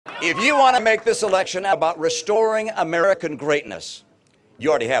If you want to make this election about restoring American greatness, you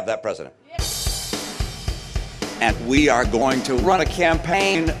already have that president. And we are going to run a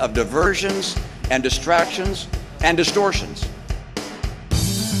campaign of diversions and distractions and distortions.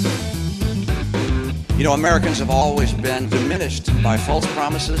 You know, Americans have always been diminished by false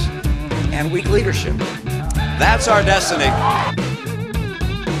promises and weak leadership. That's our destiny.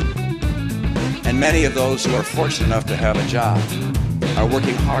 And many of those who are fortunate enough to have a job are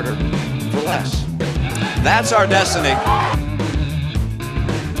working harder for less. That's our destiny.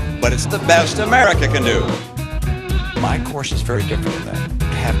 But it's the best America can do. My course is very different than that. To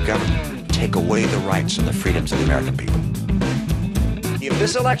have government take away the rights and the freedoms of the American people. If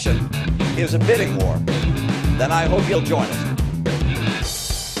this election is a bidding war, then I hope you'll join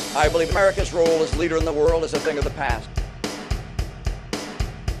us. I believe America's role as leader in the world is a thing of the past.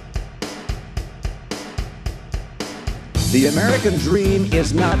 The American dream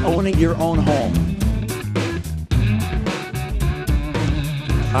is not owning your own home.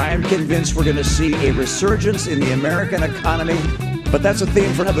 I am convinced we're going to see a resurgence in the American economy, but that's a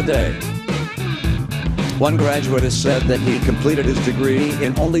theme for another day. One graduate has said that he completed his degree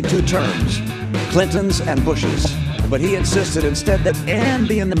in only 2 terms, Clinton's and Bush's, but he insisted instead that Ann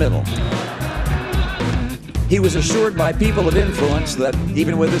be in the middle. He was assured by people of influence that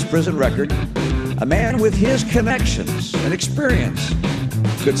even with his prison record, a man with his connections and experience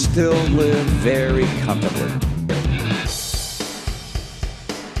could still live very comfortably.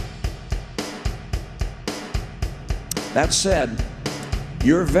 That said,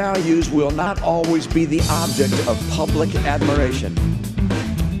 your values will not always be the object of public admiration.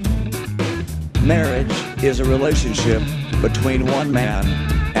 Marriage is a relationship between one man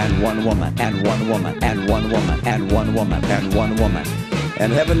and one woman, and one woman, and one woman, and one woman, and one woman.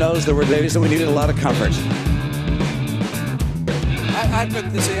 And heaven knows there were days that we needed a lot of comfort. I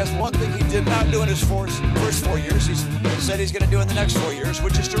admit this, he has one thing he did not do in his first 4 years. He said he's going to do in the next 4 years,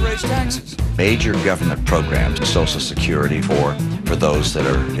 which is to raise taxes. Major government programs, Social Security for those that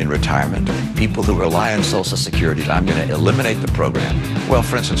are in retirement, people who rely on Social Security, I'm going to eliminate the program. Well,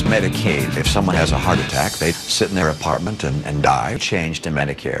 for instance, Medicaid, if someone has a heart attack, they sit in their apartment and die. Change to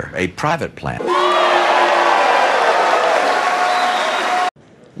Medicare, a private plan.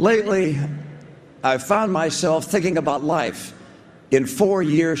 Lately, I've found myself thinking about life in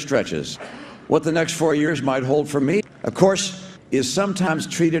 4-year stretches. What the next 4 years might hold for me, of course, is sometimes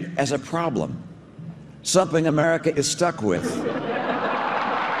treated as a problem, something America is stuck with.